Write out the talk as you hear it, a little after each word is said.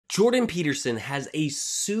Jordan Peterson has a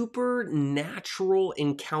supernatural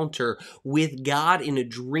encounter with God in a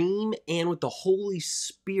dream and with the Holy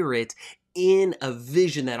Spirit in a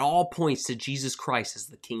vision that all points to Jesus Christ as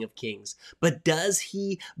the King of Kings. But does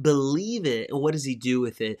he believe it, and what does he do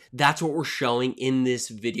with it? That's what we're showing in this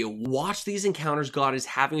video. Watch these encounters God is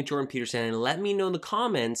having with Jordan Peterson and let me know in the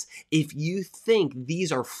comments if you think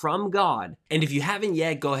these are from God. And if you haven't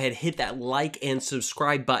yet, go ahead, hit that like and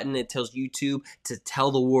subscribe button. It tells YouTube to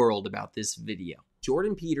tell the world about this video.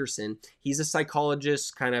 Jordan Peterson, he's a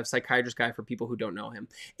psychologist, kind of psychiatrist guy for people who don't know him.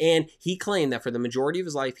 And he claimed that for the majority of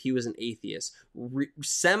his life, he was an atheist.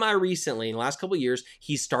 Semi-recently, in the last couple of years,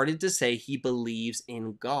 he started to say he believes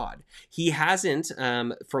in God. He hasn't,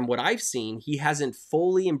 from what I've seen, he hasn't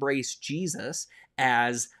fully embraced Jesus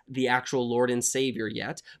as the actual Lord and Savior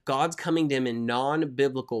yet. God's coming to him in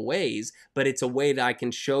non-biblical ways, but it's a way that I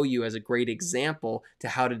can show you as a great example to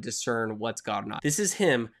how to discern what's God or not. This is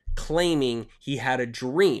him claiming he had a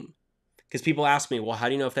dream. Because people ask me, well, how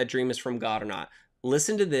do you know if that dream is from God or not?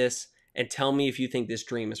 Listen to this and tell me if you think this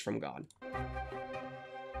dream is from God. I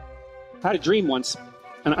had a dream once,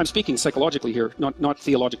 and I'm speaking psychologically here, not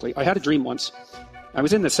theologically. I had a dream once. I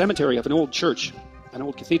was in the cemetery of an old church, an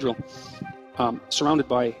old cathedral, surrounded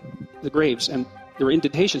by the graves, and there were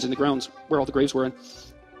indentations in the grounds where all the graves were, and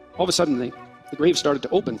all of a sudden the graves started to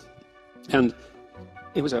open, and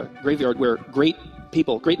it was a graveyard where great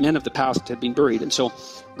people, great men of the past had been buried. And so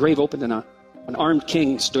grave opened and an armed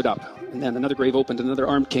king stood up. And then another grave opened and another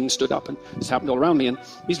armed king stood up. And this happened all around me. And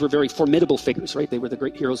these were very formidable figures, right? They were the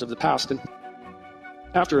great heroes of the past. And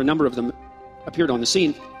after a number of them appeared on the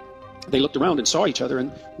scene, they looked around and saw each other.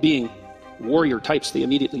 And being warrior types, they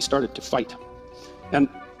immediately started to fight. And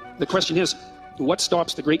the question is, what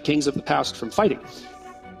stops the great kings of the past from fighting?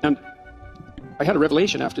 And I had a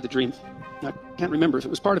revelation after the dream. I can't remember if it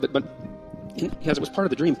was part of it, but as it was part of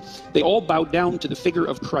the dream, they all bowed down to the figure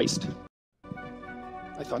of Christ.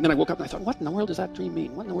 I thought, and then I woke up and I thought, what in the world does that dream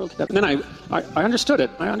mean? What in the world did that? And then I understood it.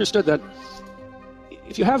 I understood that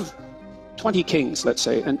if you have 20 kings, let's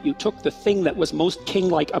say, and you took the thing that was most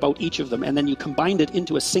king-like about each of them, and then you combined it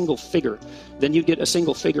into a single figure, then you get a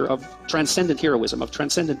single figure of transcendent heroism, of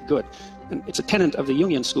transcendent good. And it's a tenet of the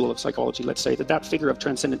Jungian school of psychology, let's say, that figure of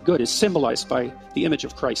transcendent good is symbolized by the image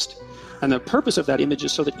of Christ. And the purpose of that image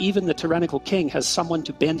is so that even the tyrannical king has someone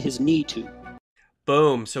to bend his knee to.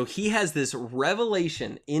 Boom. So he has this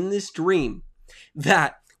revelation in this dream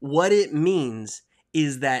that what it means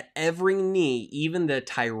is that every knee, even the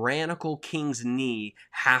tyrannical king's knee,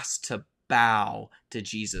 has to bow to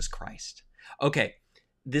Jesus Christ. Okay,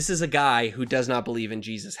 this is a guy who does not believe in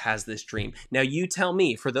Jesus, has this dream. Now you tell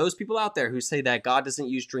me, for those people out there who say that God doesn't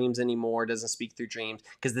use dreams anymore, doesn't speak through dreams,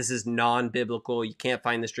 because this is non-biblical, you can't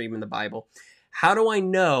find this dream in the Bible. How do I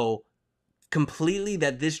know completely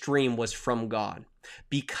that this dream was from God?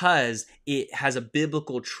 Because it has a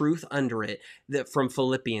biblical truth under it that from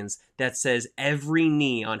Philippians that says every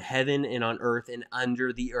knee on heaven and on earth and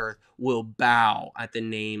under the earth will bow at the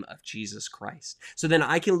name of Jesus Christ. So then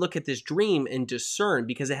I can look at this dream and discern,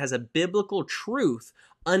 because it has a biblical truth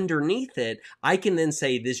underneath it. I can then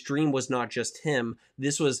say this dream was not just him.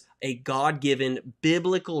 This was a God-given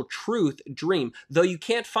biblical truth dream. Though you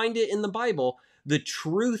can't find it in the Bible, the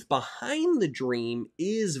truth behind the dream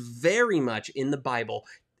is very much in the Bible,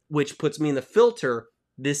 which puts me in the filter,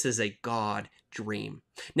 this is a God dream.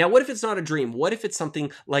 Now, what if it's not a dream? What if it's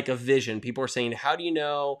something like a vision? People are saying, how do you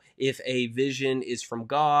know if a vision is from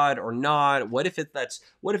God or not? What if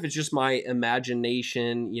it's just my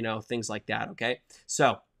imagination, things like that, okay?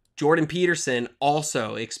 So, Jordan Peterson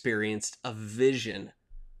also experienced a vision.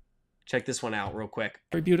 Check this one out real quick.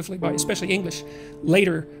 Very beautifully by especially English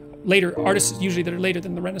later artists, usually that are later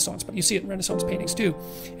than the Renaissance, but you see it in Renaissance paintings too.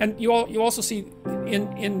 And you also see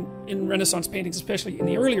in Renaissance paintings, especially in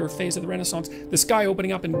the earlier phase of the Renaissance, the sky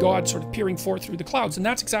opening up and God sort of peering forth through the clouds. And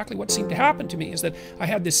that's exactly what seemed to happen to me, is that I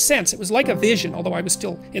had this sense. It was like a vision, although I was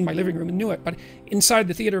still in my living room and knew it. But inside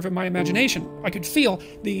the theater of my imagination, I could feel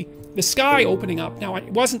the sky opening up. Now,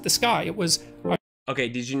 it wasn't the sky. It was... Okay,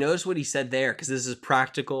 did you notice what he said there? Because this is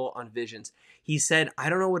practical on visions. He said, I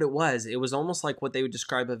don't know what it was. It was almost like what they would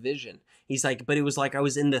describe a vision. He's like, but it was like I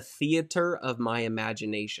was in the theater of my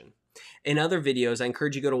imagination. In other videos, I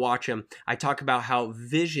encourage you to go to watch them. I talk about how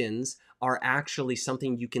visions are actually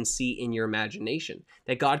something you can see in your imagination.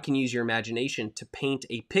 That God can use your imagination to paint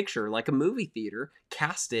a picture like a movie theater,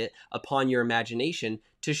 cast it upon your imagination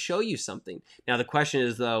to show you something. Now the question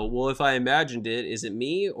is though, well, if I imagined it, is it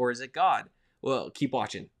me or is it God? Well, keep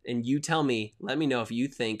watching and you tell me, let me know if you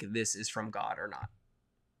think this is from God or not.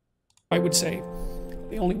 I would say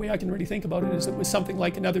the only way I can really think about it is it was something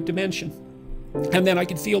like another dimension. And then I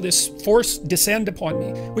could feel this force descend upon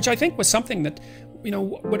me, which I think was something that,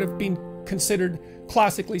 would have been considered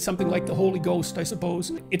classically something like the Holy Ghost, I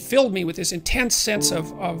suppose. It filled me with this intense sense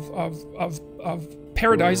of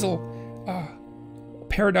paradisal,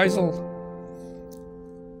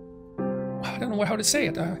 I don't know how to say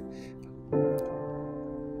it.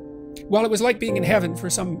 Well, it was like being in heaven for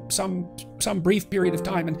some brief period of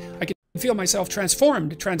time, and I could feel myself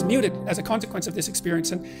transformed, transmuted as a consequence of this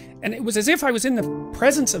experience, and it was as if I was in the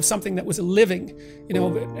presence of something that was living,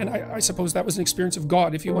 and I suppose that was an experience of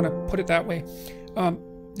God, if you want to put it that way.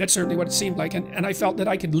 That's certainly what it seemed like, and I felt that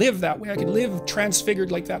I could live that way. I could live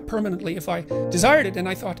transfigured like that permanently if I desired it. And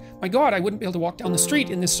I thought, my God, I wouldn't be able to walk down the street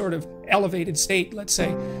in this sort of elevated state, let's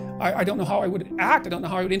say. I don't know how I would act. I don't know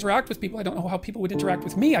how I would interact with people. I don't know how people would interact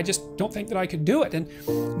with me. I just don't think that I could do it. And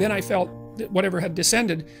then I felt that whatever had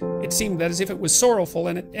descended, it seemed that as if it was sorrowful,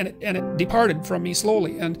 and it departed from me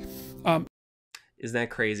slowly. And isn't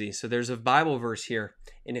that crazy? So there's a Bible verse here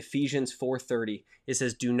in Ephesians 4:30. It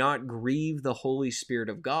says, "Do not grieve the Holy Spirit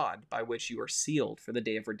of God, by which you are sealed for the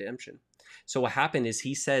day of redemption." So what happened is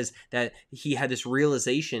he says that he had this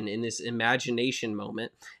realization in this imagination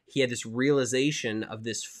moment. He had this realization of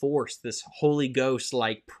this force, this Holy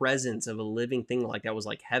Ghost-like presence of a living thing like that was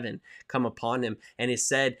like heaven come upon him. And it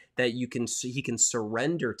said that he can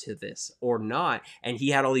surrender to this or not. And he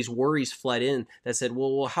had all these worries flood in that said,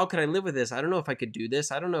 well, how could I live with this? I don't know if I could do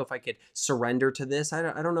this. I don't know if I could surrender to this. I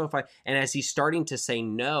don't know if I... And as he's starting to say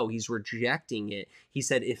no, he's rejecting it. He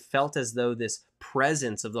said it felt as though this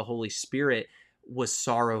presence of the Holy Spirit was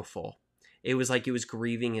sorrowful. It was like it was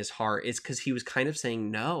grieving his heart. It's because he was kind of saying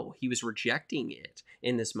no. He was rejecting it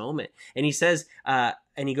in this moment. And he says, and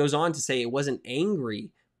he goes on to say it wasn't angry,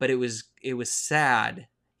 but it was sad.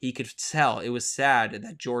 He could tell it was sad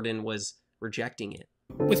that Jordan was rejecting it.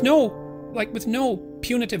 With no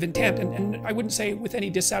punitive intent, and I wouldn't say with any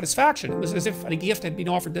dissatisfaction. It was as if a gift had been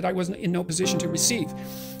offered that I wasn't in no position to receive.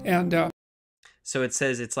 And so it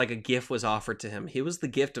says it's like a gift was offered to him. It was the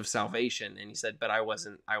gift of salvation, and he said, but I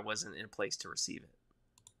wasn't in a place to receive it.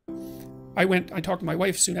 I talked to my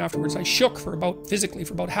wife soon afterwards. I shook physically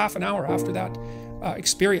for about half an hour after that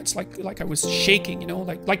experience, like I was shaking,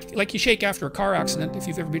 like you shake after a car accident, if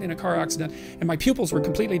you've ever been in a car accident, and my pupils were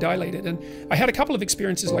completely dilated. And I had a couple of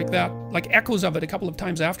experiences like that, like echoes of it a couple of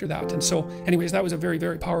times after that. And so anyways, that was a very,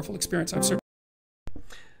 very powerful experience.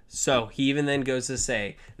 So he even then goes to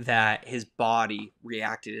say that his body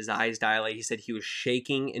reacted, his eyes dilated. He said he was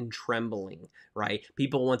shaking and trembling, right?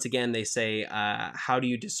 People, once again, they say, how do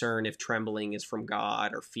you discern if trembling is from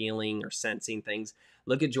God or feeling or sensing things?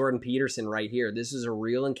 Look at Jordan Peterson right here. This is a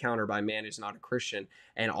real encounter by a man who's not a Christian,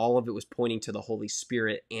 and all of it was pointing to the Holy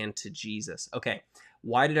Spirit and to Jesus. Okay,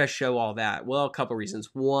 why did I show all that? Well, a couple reasons.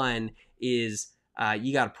 One is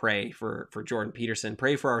you got to pray for Jordan Peterson.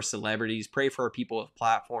 Pray for our celebrities. Pray for our people with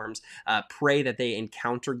platforms. Pray that they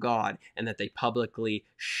encounter God and that they publicly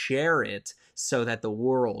share it so that the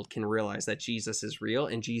world can realize that Jesus is real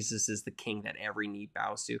and Jesus is the king that every knee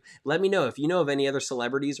bows to. Let me know if you know of any other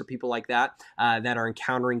celebrities or people like that that are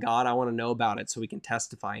encountering God. I want to know about it so we can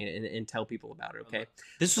testify and tell people about it, okay?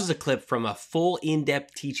 This was a clip from a full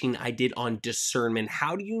in-depth teaching I did on discernment.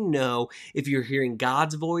 How do you know if you're hearing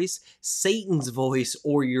God's voice, Satan's voice,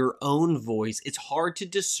 or your own voice? It's hard to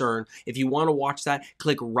discern. If you want to watch that,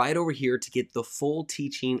 click right over here to get the full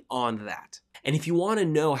teaching on that. And if you want to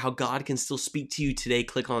know how God can still speak to you today,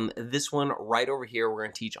 click on this one right over here. We're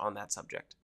going to teach on that subject.